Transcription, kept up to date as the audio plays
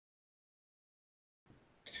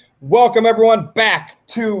Welcome, everyone, back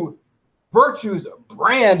to Virtue's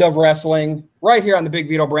brand of wrestling right here on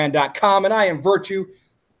thebigvitobrand.com. And I am Virtue,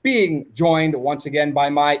 being joined once again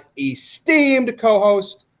by my esteemed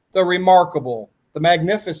co-host, the remarkable, the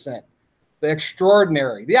magnificent, the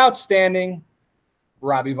extraordinary, the outstanding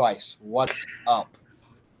Robbie Vice. What's up?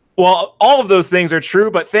 Well, all of those things are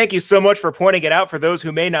true, but thank you so much for pointing it out for those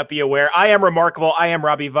who may not be aware. I am remarkable. I am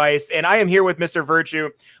Robbie Vice, and I am here with Mr. Virtue.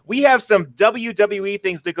 We have some WWE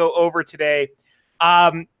things to go over today.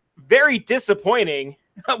 Very disappointing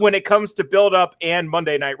when it comes to build-up and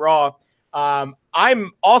Monday Night Raw.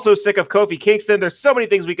 I'm also sick of Kofi Kingston. There's so many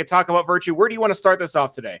things we could talk about, Virtue. Where do you want to start this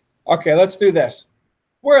off today? Okay, let's do this.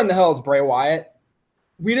 Where in the hell is Bray Wyatt?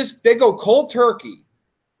 They go cold turkey.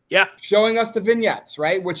 Yeah. Showing us the vignettes,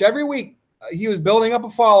 right? Which every week he was building up a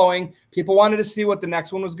following. People wanted to see what the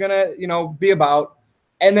next one was going to, be about.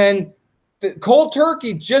 And then the cold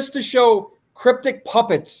turkey just to show cryptic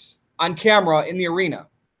puppets on camera in the arena.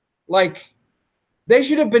 Like, they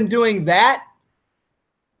should have been doing that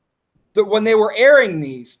when they were airing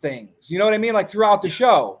these things. You know what I mean? Like, throughout the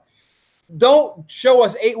show. Don't show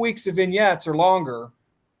us 8 weeks of vignettes or longer.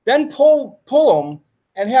 Then pull them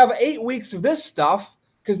and have 8 weeks of this stuff.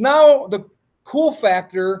 Because now the cool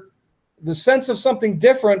factor, the sense of something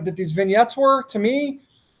different that these vignettes were, to me,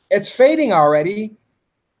 it's fading already.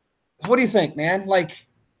 What do you think, man? Like,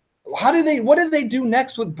 what did they do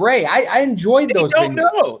next with Bray? I enjoyed those vignettes. They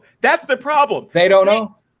don't know. That's the problem. They don't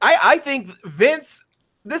know? I think Vince,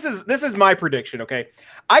 this is my prediction, okay?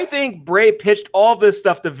 I think Bray pitched all this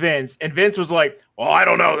stuff to Vince, and Vince was like, well, I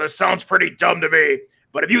don't know. This sounds pretty dumb to me.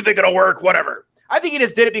 But if you think it'll work, whatever. I think he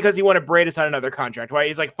just did it because he wanted Bray to sign another contract, right?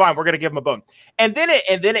 He's like, fine, we're going to give him a bone. And then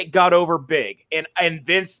it got over big. And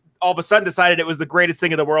Vince all of a sudden decided it was the greatest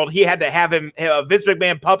thing in the world. He had to have him, a Vince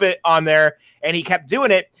McMahon puppet on there, and he kept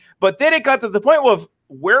doing it. But then it got to the point of,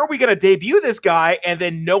 where are we going to debut this guy? And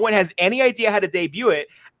then no one has any idea how to debut it.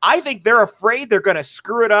 I think they're afraid they're going to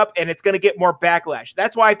screw it up, and it's going to get more backlash.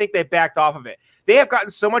 That's why I think they backed off of it. They have gotten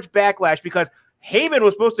so much backlash because Heyman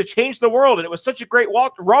was supposed to change the world, and it was such a great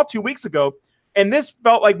Raw 2 weeks ago. And this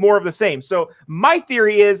felt like more of the same. So my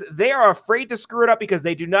theory is they are afraid to screw it up because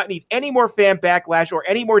they do not need any more fan backlash or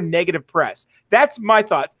any more negative press. That's my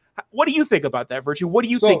thoughts. What do you think about that, Virtue? What do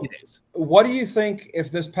you think it is? What do you think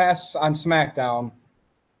if this passes on SmackDown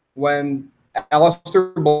when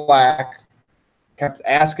Aleister Black kept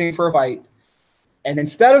asking for a fight, and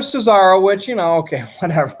instead of Cesaro, which, okay,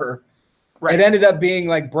 whatever, right, it ended up being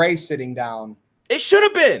like Bray sitting down. It should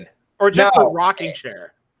have been. Or just a rocking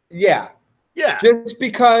chair. Yeah. Yeah. Just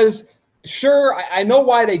because, sure, I know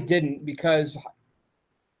why they didn't, because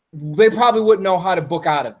they probably wouldn't know how to book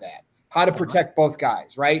out of that, how to protect both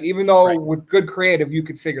guys, right? Even though with good creative, you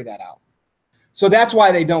could figure that out. So that's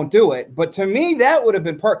why they don't do it. But to me, that would have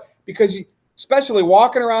been because especially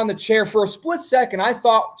walking around the chair for a split second, I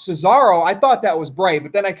thought Cesaro, I thought that was Bray,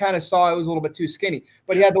 but then I kind of saw it was a little bit too skinny.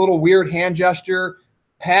 But he had the little weird hand gesture,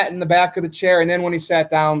 pat in the back of the chair, and then when he sat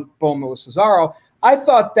down, boom, it was Cesaro. I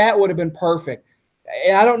thought that would have been perfect.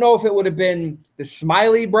 And I don't know if it would have been the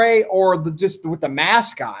smiley Bray or just with the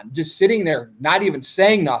mask on, just sitting there, not even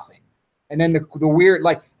saying nothing. And then the weird,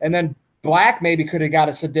 and then Black maybe could have got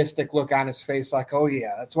a sadistic look on his face, like, oh,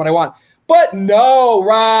 yeah, that's what I want. But no,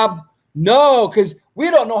 Rob, no, because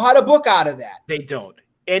we don't know how to book out of that. They don't.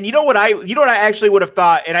 And you know what I actually would have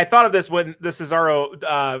thought, and I thought of this when the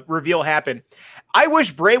Cesaro reveal happened. I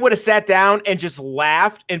wish Bray would have sat down and just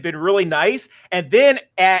laughed and been really nice. And then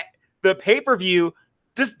at the pay-per-view,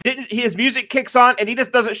 his music kicks on and he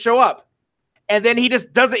just doesn't show up. And then he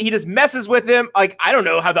just messes with him. Like, I don't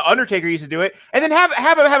know how the Undertaker used to do it. And then have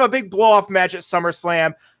him have a big blow-off match at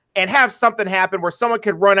SummerSlam and have something happen where someone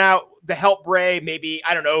could run out to help Bray, maybe,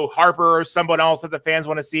 I don't know, Harper or someone else that the fans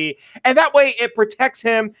want to see. And that way it protects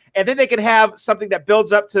him, and then they can have something that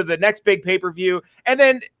builds up to the next big pay-per-view. And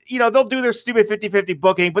then, they'll do their stupid 50-50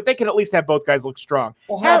 booking, but they can at least have both guys look strong.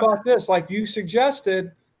 Well, how about this? Like you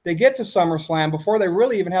suggested, they get to SummerSlam before they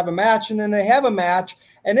really even have a match, and then they have a match,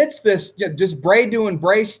 and it's this just Bray doing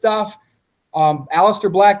Bray stuff,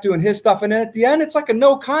 Aleister Black doing his stuff, and then at the end, it's like a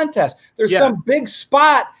no contest. There's some big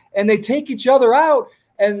spot, and they take each other out,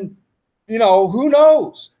 and who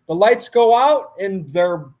knows? The lights go out, and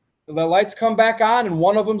the lights come back on, and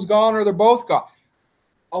one of them's gone, or they're both gone.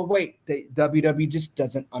 Oh wait, WWE just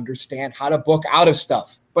doesn't understand how to book out of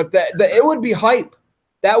stuff. But it would be hype.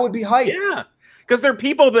 That would be hype. Yeah. Because they're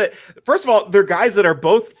people that, first of all, they're guys that are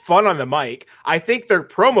both fun on the mic. I think their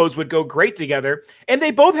promos would go great together. And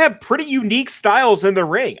they both have pretty unique styles in the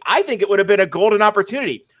ring. I think it would have been a golden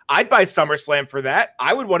opportunity. I'd buy SummerSlam for that.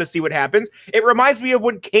 I would want to see what happens. It reminds me of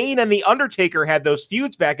when Kane and The Undertaker had those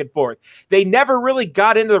feuds back and forth. They never really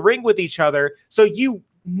got into the ring with each other, so you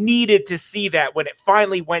needed to see that when it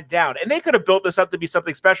finally went down. And they could have built this up to be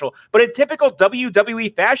something special. But in typical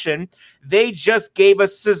WWE fashion, they just gave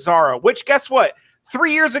us Cesaro, which, guess what?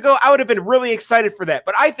 3 years ago, I would have been really excited for that.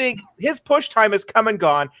 But I think his push time has come and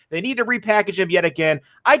gone. They need to repackage him yet again.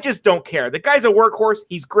 I just don't care. The guy's a workhorse.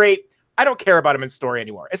 He's great. I don't care about him in story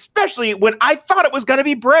anymore, especially when I thought it was going to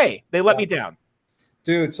be Bray. They let me down.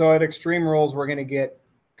 Dude, so at Extreme Rules, we're going to get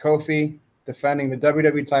Kofi defending the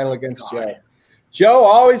WWE title against Joe. Joe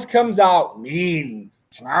always comes out mean,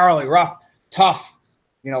 snarly, rough, tough,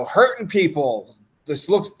 hurting people. Just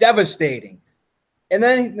looks devastating. And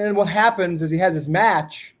then what happens is he has his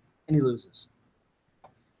match and he loses.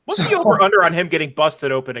 What's the over-under on him getting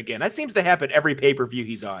busted open again? That seems to happen every pay-per-view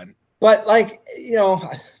he's on. But,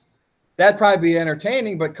 that'd probably be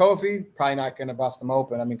entertaining, but Kofi, probably not going to bust him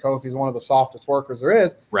open. I mean, Kofi's one of the softest workers there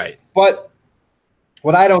is. Right. But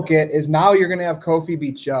what I don't get is now you're going to have Kofi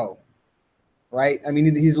beat Joe, right? I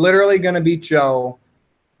mean, he's literally going to beat Joe,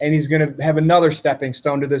 and he's going to have another stepping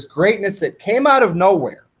stone to this greatness that came out of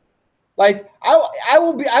nowhere. I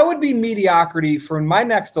would be mediocrity for my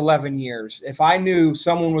next 11 years if I knew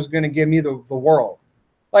someone was going to give me the world.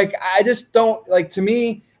 I just don't, to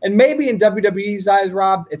me, and maybe in WWE's eyes,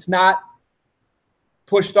 Rob, it's not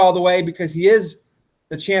pushed all the way because he is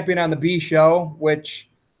the champion on the B show, which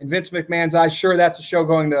in Vince McMahon's eyes, sure, that's a show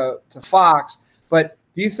going to Fox. But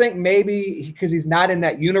do you think maybe because he's not in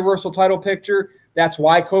that Universal title picture, that's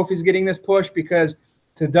why Kofi's getting this push? Because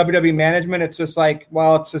to WWE management, it's just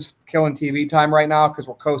it's just killing TV time right now because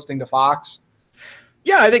we're coasting to Fox.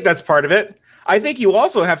 Yeah, I think that's part of it. I think you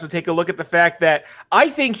also have to take a look at the fact that I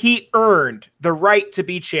think he earned the right to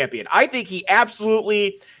be champion. I think he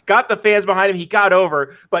absolutely got the fans behind him. He got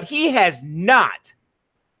over, but he has not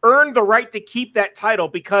earned the right to keep that title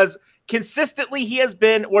because consistently he has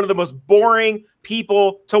been one of the most boring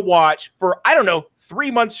people to watch for,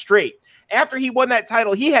 3 months straight. After he won that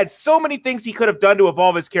title, he had so many things he could have done to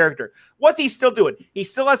evolve his character. What's he still doing? He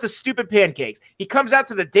still has the stupid pancakes. He comes out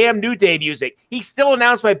to the damn New Day music. He's still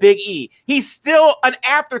announced by Big E. He's still an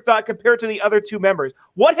afterthought compared to the other two members.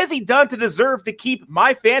 What has he done to deserve to keep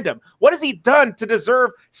my fandom? What has he done to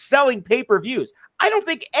deserve selling pay-per-views? I don't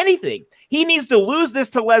think anything. He needs to lose this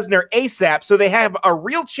to Lesnar ASAP so they have a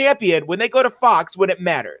real champion when they go to Fox when it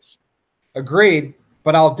matters. Agreed.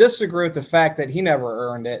 But I'll disagree with the fact that he never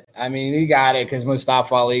earned it. I mean, he got it because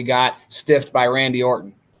Mustafa Ali got stiffed by Randy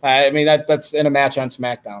Orton. I mean, that's in a match on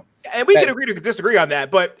SmackDown. And we can agree to disagree on that.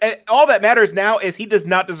 But all that matters now is he does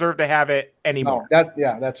not deserve to have it anymore. No,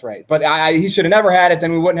 that's right. But he should have never had it.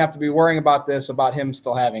 Then we wouldn't have to be worrying about him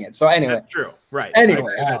still having it. So anyway. That's true. Right.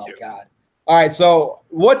 Anyway. Oh, God. All right. So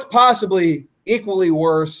what's possibly equally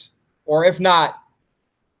worse, or if not,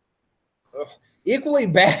 equally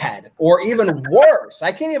bad or even worse.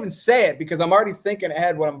 I can't even say it because I'm already thinking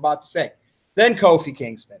ahead what I'm about to say. Then Kofi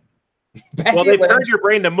Kingston. Well, they turned your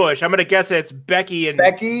brain to mush. I'm going to guess it's Becky and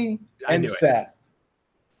Seth.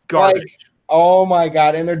 Garbage. Oh my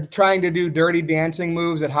God. And they're trying to do dirty dancing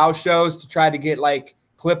moves at house shows to try to get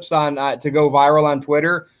clips on to go viral on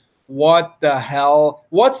Twitter. What the hell?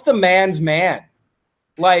 What's the man's man?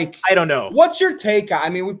 I don't know. What's your take? I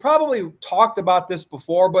mean, we probably talked about this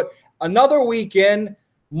before, but another weekend,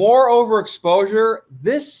 more overexposure.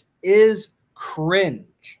 This is cringe.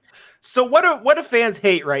 So what do fans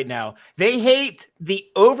hate right now? They hate the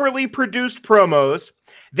overly produced promos.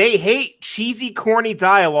 They hate cheesy, corny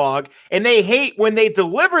dialogue. And they hate when they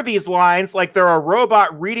deliver these lines like they're a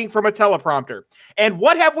robot reading from a teleprompter. And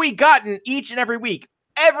what have we gotten each and every week?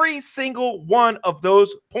 Every single one of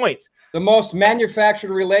those points. The most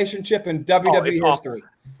manufactured relationship in WWE history.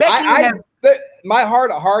 My heart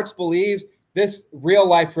of hearts believes this real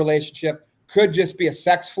life relationship could just be a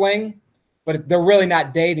sex fling, but they're really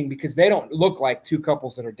not dating because they don't look like two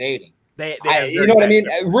couples that are dating. You know what I mean?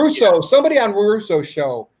 Russo, somebody on Russo's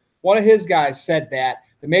show, one of his guys said that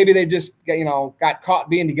maybe they just got caught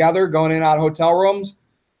being together, going in and out of hotel rooms,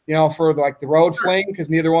 for the road fling because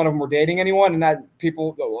neither one of them were dating anyone, and that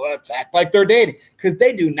people go, well, let's act like they're dating because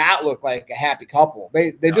they do not look like a happy couple.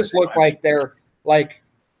 They just look like they're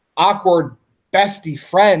awkward bestie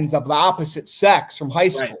friends of the opposite sex from high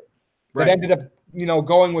school that ended up,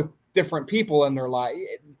 going with different people in their life.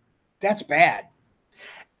 That's bad.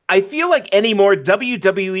 I feel like anymore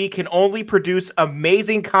WWE can only produce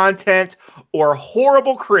amazing content or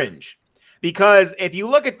horrible cringe. Because if you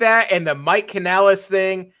look at that and the Mike Canales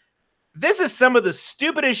thing, this is some of the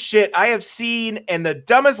stupidest shit I have seen and the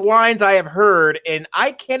dumbest lines I have heard, and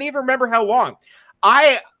I can't even remember how long.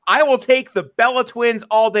 I I will take the Bella Twins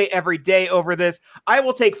all day, every day over this. I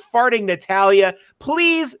will take farting Natalya.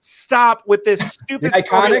 Please stop with this stupid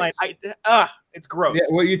storyline. It's gross. Yeah,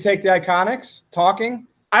 will you take the Iconics talking?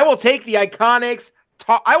 I will take the Iconics.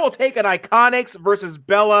 I will take an Iconics versus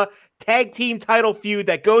Bella tag team title feud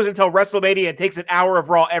that goes until WrestleMania and takes an hour of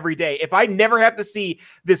Raw every day. If I never have to see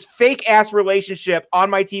this fake ass relationship on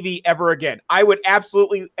my TV ever again, I would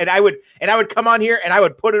absolutely, and I would come on here and I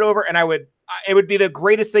would put it over, and it would be the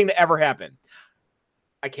greatest thing to ever happen.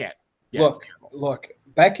 I can't. Yeah, look,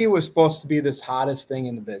 Becky was supposed to be this hottest thing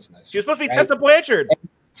in the business. She was supposed to be Tessa Blanchard.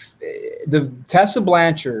 The Tessa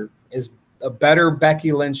Blanchard is a better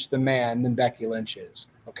Becky Lynch the man than Becky Lynch is.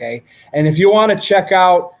 Okay. And if you want to check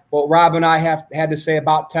out what Rob and I had to say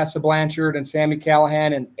about Tessa Blanchard and Sami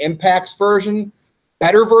Callihan and Impact's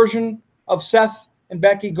better version of Seth and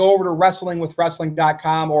Becky, go over to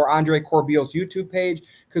WrestlingWithWrestling.com or Andre Corbeil's YouTube page,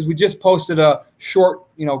 because we just posted a short,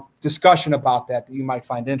 discussion about that you might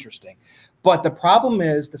find interesting. But the problem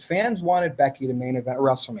is the fans wanted Becky to main event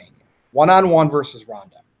WrestleMania, one-on-one versus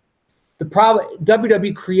Ronda. The problem,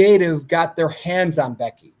 WWE Creative got their hands on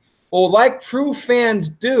Becky. Well, like true fans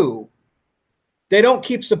do, they don't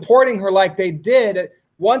keep supporting her like they did.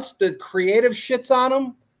 Once the creative shits on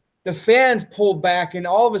them, the fans pulled back, and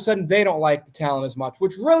all of a sudden they don't like the talent as much,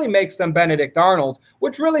 which really makes them Benedict Arnold,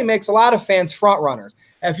 which really makes a lot of fans front runners.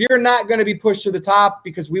 If you're not going to be pushed to the top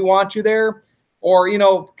because we want you there, or,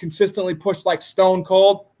 consistently pushed like Stone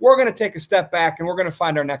Cold, we're going to take a step back and we're going to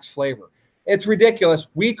find our next flavor. It's ridiculous.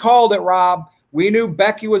 We called it, Rob. We knew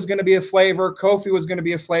Becky was going to be a flavor. Kofi was going to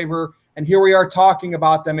be a flavor. And here we are talking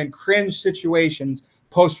about them in cringe situations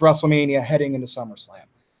post-WrestleMania heading into SummerSlam.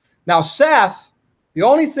 Now, Seth, the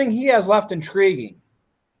only thing he has left intriguing,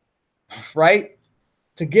 right,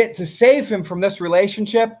 to save him from this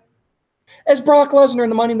relationship is Brock Lesnar in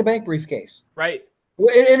the Money in the Bank briefcase. Right.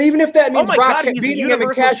 And even if that means Brock he's beating him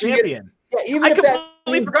and cashing it. Yeah, I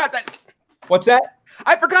completely forgot that. What's that?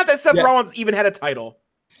 I forgot that Seth Rollins even had a title.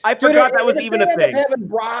 I forgot that was even a thing. Having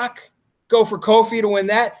Brock go for Kofi to win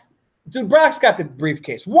that. Dude, Brock's got the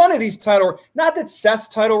briefcase. One of these not that Seth's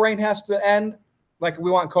title reign has to end like we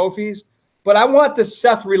want Kofi's, but I want the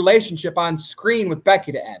Seth relationship on screen with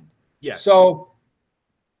Becky to end. Yes. So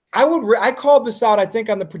I called this out, I think,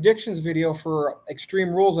 on the predictions video for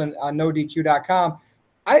Extreme Rules on NoDQ.com.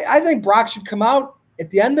 I think Brock should come out at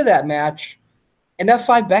the end of that match and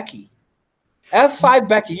F5 Becky. F5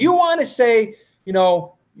 Becky. You want to say, you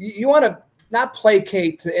want to not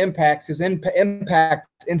placate to Impact because Impact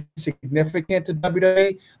is insignificant to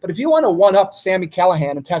WWE. But if you want to one-up Sami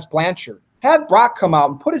Callihan and Tess Blanchard, have Brock come out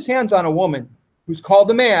and put his hands on a woman who's called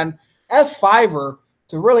the man, F5 her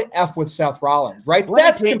to really F with Seth Rollins, right?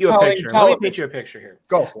 That's compelling. Let me paint you a picture here.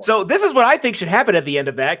 Go for it. So this is what I think should happen at the end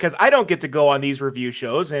of that, because I don't get to go on these review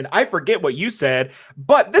shows and I forget what you said,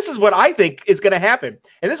 but this is what I think is going to happen,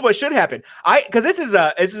 and this is what should happen. Because this is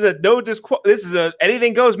a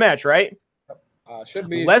anything goes match, right? Should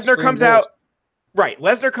be. Lesnar comes out. Right.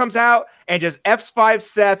 Lesnar comes out and just F5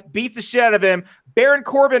 Seth, beats the shit out of him. Baron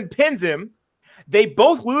Corbin pins him. They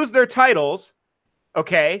both lose their titles.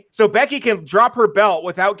 Okay. So Becky can drop her belt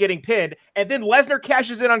without getting pinned. And then Lesnar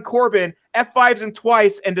cashes in on Corbin, F5s him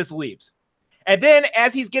twice, and just leaves. And then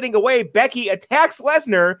as he's getting away, Becky attacks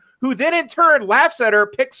Lesnar, who then in turn laughs at her,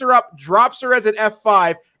 picks her up, drops her as an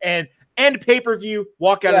F5, and end pay-per-view,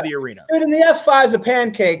 walk out of the arena. Dude, and the F5 is a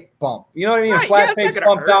pancake bump. You know what I mean? Right, Flat face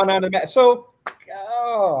bump down on the mat. So,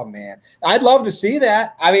 oh, man. I'd love to see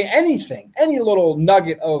that. I mean, any little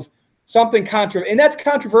nugget of something controversial. And that's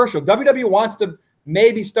controversial. WWE wants to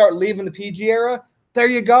maybe start leaving the PG era. There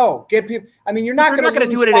you go. Get people. I mean, you're not going to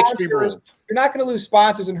do it at Extreme Rules. You're not going to lose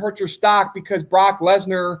sponsors and hurt your stock because Brock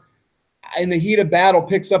Lesnar, in the heat of battle,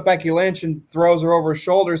 picks up Becky Lynch and throws her over his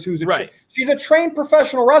shoulders. She's a trained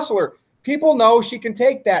professional wrestler. People know she can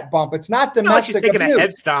take that bump. It's not domestic abuse. She's taking abuse. A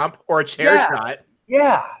head stomp or a chair shot.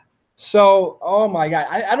 Yeah. So, oh my God,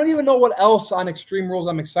 I don't even know what else on Extreme Rules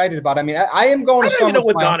I'm excited about. I mean, I am going to SummerSlam. I don't even know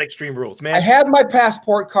what's on Extreme Rules, man. I have my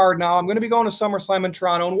passport card now. I'm going to be going to SummerSlam in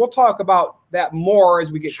Toronto, and we'll talk about that more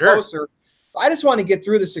as we get closer. I just want to get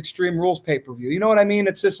through this Extreme Rules pay-per-view. You know what I mean?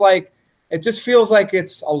 It's just like, it just feels like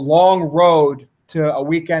it's a long road to a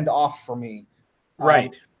weekend off for me.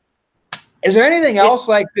 Right. Is there anything else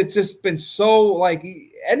that's just been so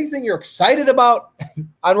anything you're excited about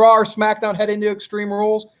on Raw or SmackDown heading into Extreme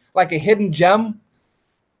Rules? Like a hidden gem?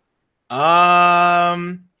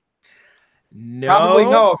 No. Probably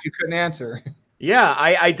no if you couldn't answer. Yeah,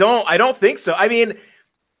 I don't think so. I mean,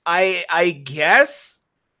 I guess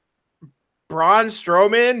Braun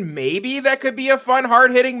Strowman, maybe that could be a fun,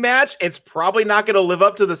 hard-hitting match. It's probably not going to live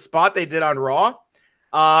up to the spot they did on Raw.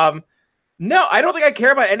 No, I don't think I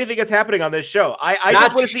care about anything that's happening on this show. I Not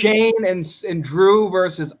just want to see Shane and Drew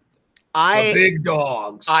versus the big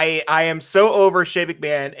dogs. I am so over Shane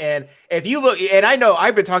McMahon. And if you look, and I know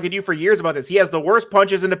I've been talking to you for years about this. He has the worst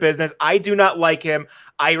punches in the business. I do not like him.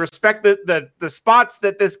 I respect the spots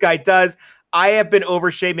that this guy does. I have been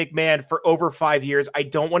over Shane McMahon for over 5 years. I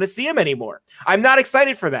don't want to see him anymore. I'm not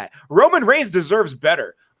excited for that. Roman Reigns deserves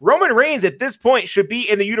better. Roman Reigns at this point should be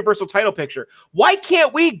in the Universal title picture. Why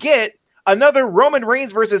can't we get another Roman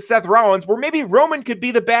Reigns versus Seth Rollins where maybe Roman could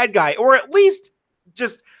be the bad guy, or at least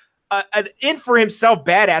just an in for himself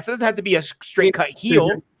badass? It doesn't have to be a straight cut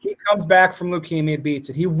heel. He comes back from leukemia, beats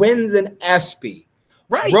it. He wins an ESPY.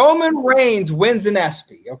 Right. Roman Reigns wins an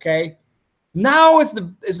ESPY. Okay. Now is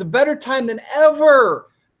the better time than ever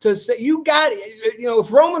to say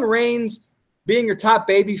if Roman Reigns being your top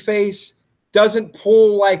baby face doesn't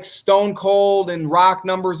pull like Stone Cold and Rock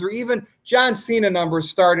numbers, or even John Cena numbers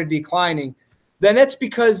started declining, then it's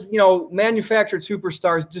because, manufactured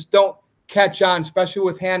superstars just don't catch on, especially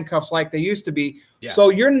with handcuffs like they used to be. Yeah. So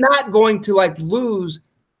you're not going to lose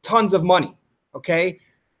tons of money. Okay.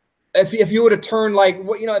 If you would have turned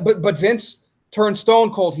but Vince turned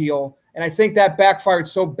Stone Cold heel. And I think that backfired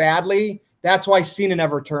so badly. That's why Cena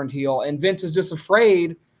never turned heel. And Vince is just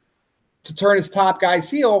afraid to turn his top guys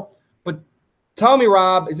heel. But tell me,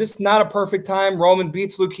 Rob, is this not a perfect time? Roman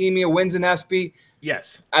beats leukemia, wins an ESPY.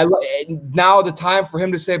 Yes. Now the time for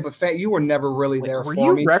him to say, but you were never really there for me.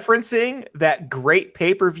 Were you referencing that great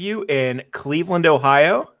pay-per-view in Cleveland,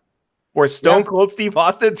 Ohio, where Stone Cold Steve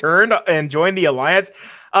Austin turned and joined the Alliance?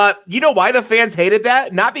 You know why the fans hated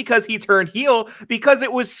that? Not because he turned heel, because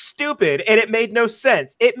it was stupid and it made no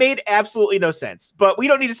sense. It made absolutely no sense. But we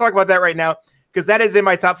don't need to talk about that right now, because that is in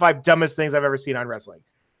my top 5 dumbest things I've ever seen on wrestling.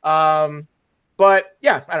 But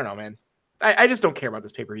yeah, I don't know, man. I just don't care about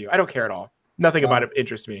this pay-per-view. I don't care at all. Nothing about it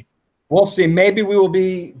interests me. We'll see. Maybe we will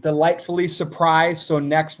be delightfully surprised. So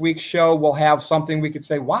next week's show, we'll have something we could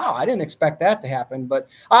say, wow, I didn't expect that to happen. But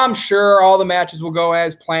I'm sure all the matches will go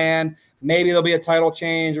as planned. Maybe there'll be a title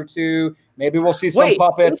change or two. Maybe we'll see some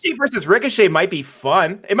puppets. Ricochet versus Ricochet might be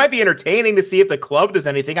fun. It might be entertaining to see if the club does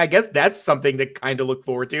anything. I guess that's something to kind of look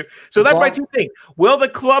forward to. So that's my 2 things. Will the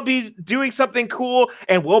club be doing something cool?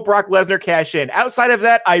 And will Brock Lesnar cash in? Outside of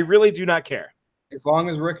that, I really do not care. As long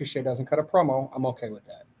as Ricochet doesn't cut a promo, I'm okay with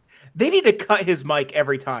that. They need to cut his mic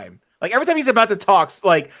every time. Every time he's about to talk,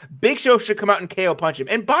 Big Show should come out and KO punch him.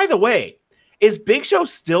 And by the way, is Big Show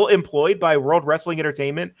still employed by World Wrestling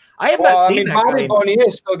Entertainment? I have not seen that. Bobby Boney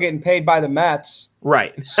is still getting paid by the Mets.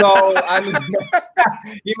 Right. So,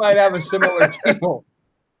 he might have a similar deal.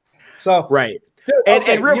 So, right. Dude,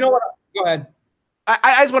 okay, you know what? Go ahead.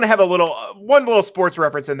 I just want to have one little sports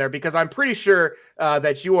reference in there, because I'm pretty sure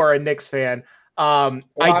that you are a Knicks fan. I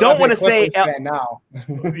don't want to say now.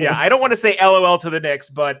 Yeah, I don't want to say LOL to the Knicks,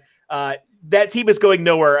 but that team is going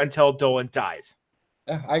nowhere until Dolan dies.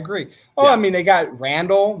 Yeah, I agree. Oh, yeah. I mean, they got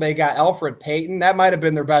Randall, they got Elfrid Payton. That might have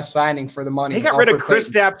been their best signing for the money. They got rid of Chris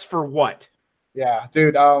Stapps for what? Yeah,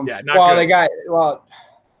 dude. Not good.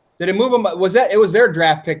 Did it move them? It was their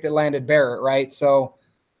draft pick that landed Barrett, right? So,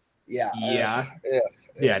 yeah.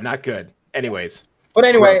 Yeah, not good. Anyways. But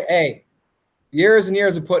anyway, hey, years and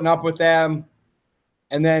years of putting up with them.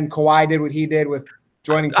 And then Kawhi did what he did with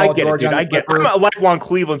joining Paul George. I get it. I'm a lifelong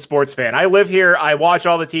Cleveland sports fan. I live here. I watch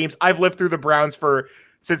all the teams. I've lived through the Browns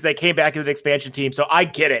since they came back as an expansion team. So I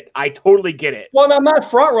get it. I totally get it. Well, I'm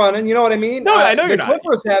not front running. You know what I mean? No, I know you're not.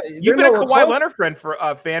 You've been a Kawhi Leonard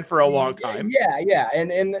fan for a long time. Yeah.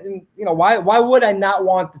 And why would I not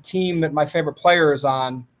want the team that my favorite player is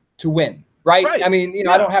on to win? Right? I mean,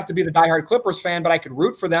 I don't have to be the diehard Clippers fan, but I could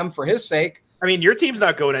root for them for his sake. I mean, your team's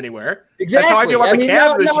not going anywhere. Exactly. That's how I feel about the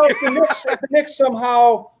Cavs this year. If the Knicks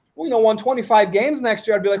somehow, won 25 games next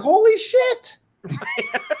year, I'd be like, holy shit.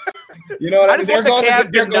 You know what I mean? They're going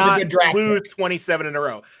to not lose 27 in a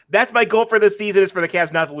row. That's my goal for this season, is for the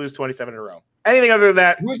Cavs not to lose 27 in a row. Anything other than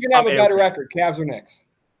that. Who's going to have a better record, Cavs or Knicks?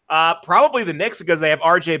 Probably the Knicks, because they have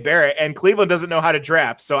RJ Barrett, and Cleveland doesn't know how to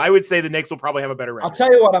draft. So I would say the Knicks will probably have a better record. I'll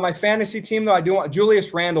tell you what, on my fantasy team, though, I do want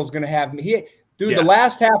Julius Randle's going to have me. The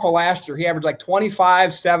last half of last year, he averaged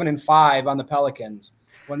 25, 7, and 5 on the Pelicans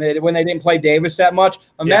when they didn't play Davis that much.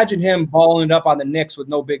 Imagine him balling it up on the Knicks with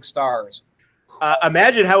no big stars.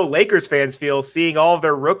 Imagine how Lakers fans feel seeing all of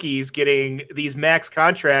their rookies getting these max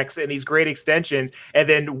contracts and these great extensions, and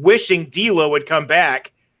then wishing D'Lo would come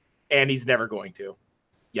back, and he's never going to.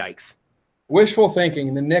 Yikes. Wishful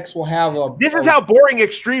thinking. The Knicks will have This is how boring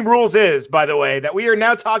Extreme Rules is, by the way, that we are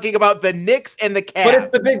now talking about the Knicks and the Cavs. But it's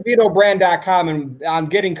the BigVitoBrand.com, and on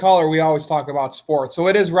Getting Color, we always talk about sports, so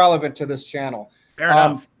it is relevant to this channel. Fair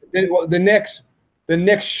enough. The the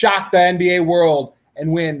Knicks shock the NBA world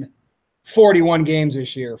and win 41 games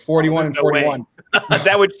this year, 41 and 41.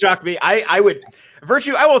 That would shock me. I would.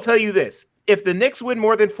 Virtue, I will tell you this. If the Knicks win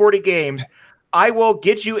more than 40 games, I will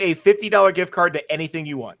get you a $50 gift card to anything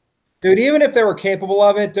you want. Dude, even if they were capable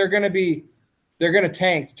of it, they're going to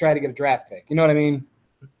tank to try to get a draft pick. You know what I mean?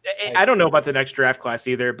 I don't know about the next draft class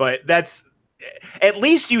either, but that's at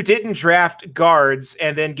least you didn't draft guards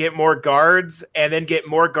and then get more guards and then get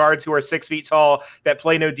more guards who are 6 feet tall that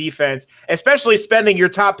play no defense, especially spending your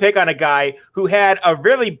top pick on a guy who had a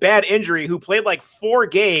really bad injury, who played like 4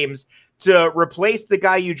 games to replace the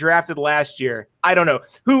guy you drafted last year. I don't know.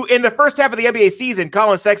 Who in the first half of the NBA season,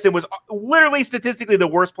 Colin Sexton was literally statistically the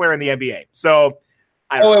worst player in the NBA. So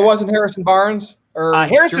it wasn't Harrison Barnes? Or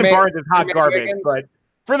Harrison Barnes is hot garbage, but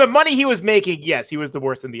for the money he was making, yes, he was the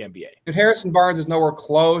worst in the NBA. But Harrison Barnes is nowhere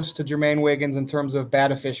close to Jermaine Wiggins in terms of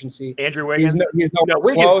bat efficiency. Andrew Wiggins?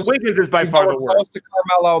 Wiggins is by far the worst. Close to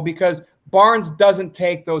Carmelo because Barnes doesn't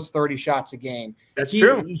take those 30 shots a game. That's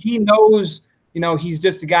true. He knows, he's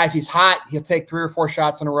just a guy. If he's hot, he'll take 3 or 4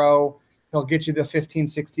 shots in a row. He'll get you the 15,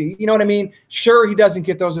 16. You know what I mean? Sure, he doesn't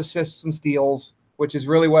get those assists and steals, which is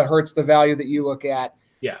really what hurts the value that you look at.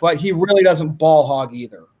 Yeah. But he really doesn't ball hog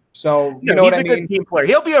either. So, you know what I mean? He's a good team player.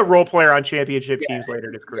 He'll be a role player on championship teams later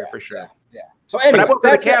in his career for sure. Yeah. So anyway,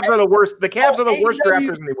 the Cavs are the worst. The Cavs are the worst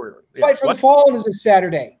drafters in the world. Fight for the Fallen is this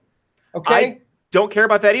Saturday. Okay. I don't care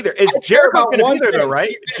about that either. Is Jericho going to be there though,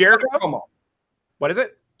 right? Jericho. What is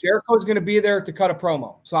it? Jericho's going to be there to cut a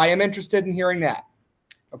promo. So I am interested in hearing that.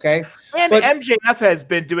 Okay. And MJF has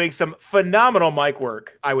been doing some phenomenal mic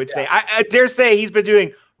work, I would say. I dare say he's been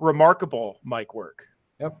doing remarkable mic work.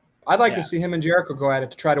 Yep. I'd like to see him and Jericho go at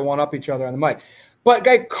it to try to one-up each other on the mic. But,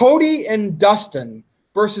 Cody and Dustin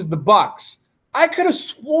versus the Bucks, I could have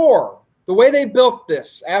swore the way they built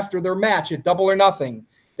this after their match at Double or Nothing,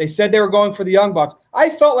 they said they were going for the Young Bucks.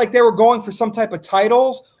 I felt like they were going for some type of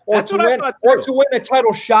titles or to win a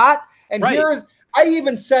title shot. And I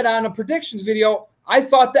even said on a predictions video, I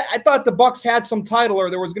thought the Bucks had some title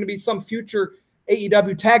or there was going to be some future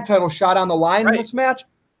AEW tag title shot on the line in this match.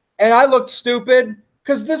 And I looked stupid.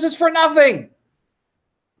 Because this is for nothing.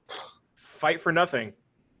 Fight for nothing.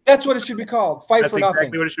 That's what it should be called. Fight for nothing. That's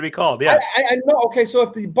exactly what it should be called. Yeah. I know. Okay, so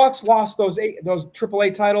if the Bucks lost those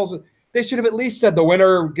AAA titles, they should have at least said the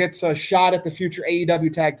winner gets a shot at the future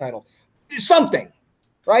AEW tag title. Something,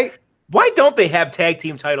 right? Why don't they have tag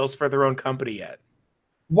team titles for their own company yet?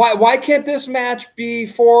 Why can't this match be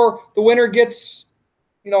for the winner gets,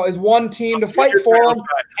 is one team to fight for them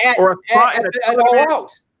at All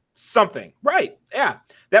Out? Something. Right. Yeah.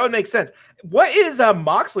 That would make sense. What is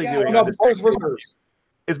Moxley doing?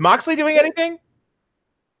 Is Moxley doing anything?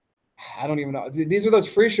 I don't even know. These are those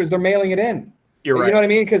free shows. They're mailing it in. You're right. You know what I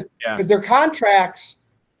mean? Because their contracts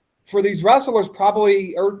for these wrestlers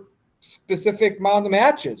probably are specific amount of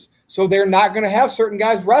matches. So they're not going to have certain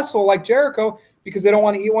guys wrestle like Jericho because they don't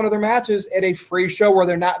want to eat one of their matches at a free show where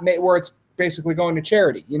they're not where it's basically going to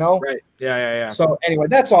charity, Right. Yeah. So anyway,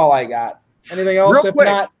 that's all I got. Anything else? Real quick.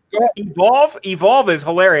 Not, Evolve is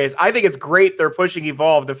hilarious. I think it's great they're pushing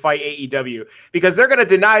Evolve to fight AEW because they're going to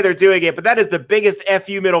deny they're doing it, but that is the biggest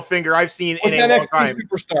FU middle finger I've seen in a long time.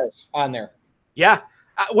 Superstars on there. Yeah.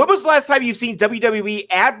 When was the last time you've seen WWE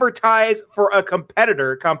advertise for a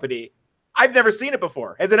competitor company? I've never seen it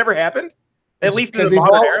before. Has it ever happened? At least in the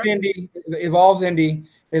modern era? Evolve's indie.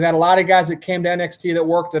 They've had a lot of guys that came to NXT that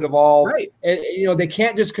worked at Evolve. Right. They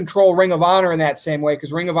can't just control Ring of Honor in that same way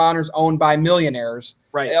because Ring of Honor is owned by millionaires.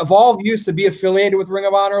 Right. Evolve used to be affiliated with Ring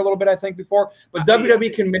of Honor a little bit, I think, before. But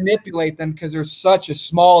WWE can manipulate them because they're such a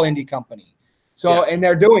small indie company. So, and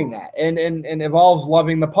they're doing that. And Evolve's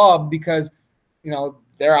loving the pub because,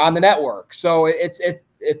 they're on the network. So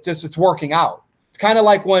it's working out. It's kind of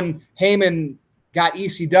like when Heyman got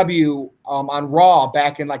ECW on Raw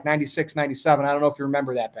back in like 96, 97. I don't know if you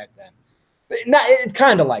remember that back then. It's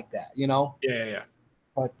kind of like that, Yeah.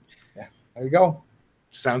 But, there you go.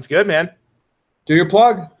 Sounds good, man. Do your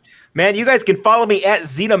plug. Man, you guys can follow me at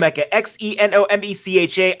Xenomecha,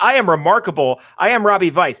 Xenomecha. I am remarkable. I am Robbie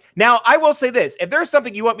Vice. Now, I will say this. If there's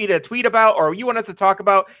something you want me to tweet about or you want us to talk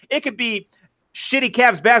about, it could be shitty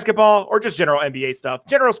Cavs basketball or just general NBA stuff,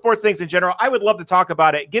 general sports things in general. I would love to talk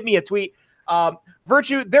about it. Give me a tweet.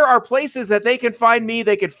 Virtue, there are places that they can find me,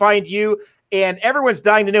 they can find you, and everyone's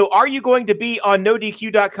dying to know, are you going to be on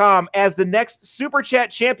NoDQ.com as the next Super Chat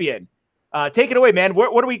champion? Take it away, man. Where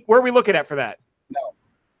are we looking at for that?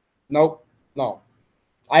 No.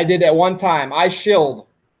 I did at one time. I shilled.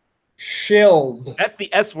 That's the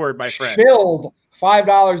S word, my friend. Shilled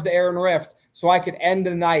 $5 to Aaron Rift so I could end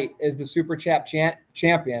the night as the Super Chat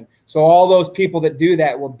champion. So all those people that do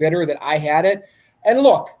that were bitter that I had it. And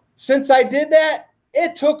look, since I did that,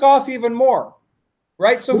 it took off even more.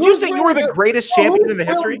 Right? So would you say you were the greatest champion in the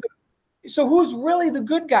history? So who's really the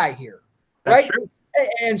good guy here? That's right? True.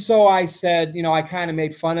 And so I said, I kind of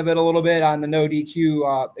made fun of it a little bit on the No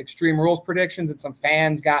DQ Extreme Rules predictions, and some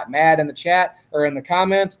fans got mad in the chat or in the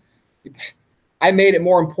comments. I made it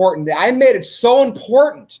more important. I made it so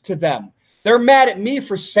important to them. They're mad at me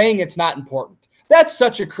for saying it's not important. That's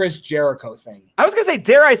such a Chris Jericho thing. I was going to say,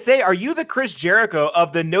 dare I say, are you the Chris Jericho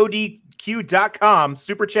of the NoDQ.com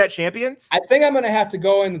Super Chat champions? I think I'm going to have to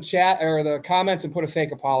go in the chat or the comments and put a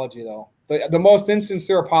fake apology, though. The most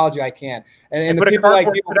insincere apology I can. And the people like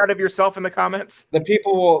you, put out of yourself in the comments. The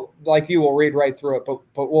people like you will read right through it,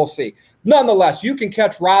 but we'll see. Nonetheless, you can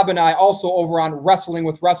catch Rob and I also over on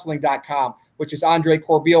WrestlingWithWrestling.com, which is Andre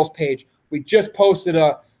Corbeil's page. We just posted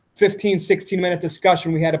a 15, 16-minute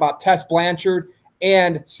discussion we had about Tess Blanchard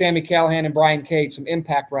and Sami Callihan and Brian Cage, some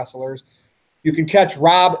Impact wrestlers. You can catch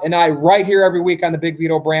Rob and I right here every week on the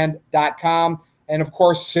BigVitoBrand.com. And, of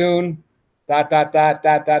course, soon, Rob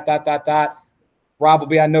will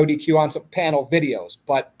be on No DQ on some panel videos.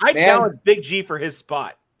 But I challenge Big G for his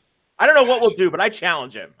spot. I don't know what we'll do, but I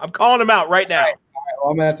challenge him. I'm calling him out right now. All right.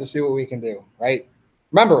 Well, I'm going to have to see what we can do, right?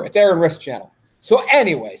 Remember, it's Aaron Risk channel. So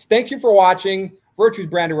anyways, thank you for watching Virtue's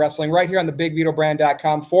Brand of Wrestling right here on the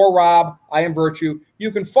BigVitoBrand.com. For Rob, I am Virtue.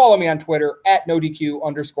 You can follow me on Twitter at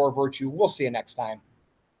NoDQ_Virtue. We'll see you next time.